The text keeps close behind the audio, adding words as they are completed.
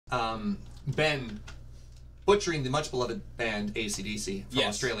Ben butchering the much beloved band AC/DC from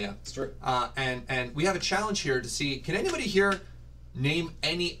Australia. It's true. And we have a challenge here to see, can anybody here name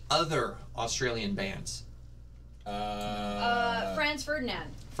any other Australian bands? Franz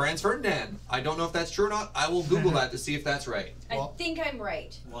Ferdinand. Franz Ferdinand. I don't know if that's true or not. I will Google that to see if that's right. I think I'm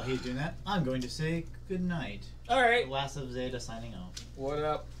right. While he's doing that, I'm going to say good night. All right. The Last of Zeta signing off. What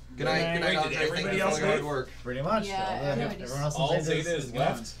up? Good night, Wait, Andre. did everybody else Thank you for leave? your work. Pretty much. Yeah, Everyone else All in Zeta is gone.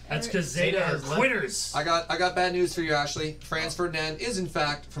 left. That's because Zeta are quitters. I got bad news for you, Ashley. Franz Ferdinand is in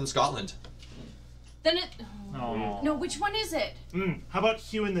fact from Scotland. Then it. Oh. No, which one is it? How about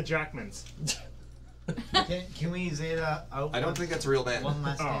Hugh and the Jackmans? Can we Zeta out? I don't think that's a real band. One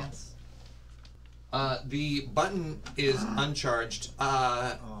last dance. The button is uncharged.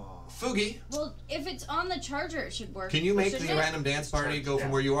 Fugi, Well, if it's on the charger, it should work. can you make Shouldn't the it? random dance party go from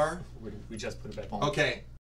Yeah. where you are? We just put it back on. Okay.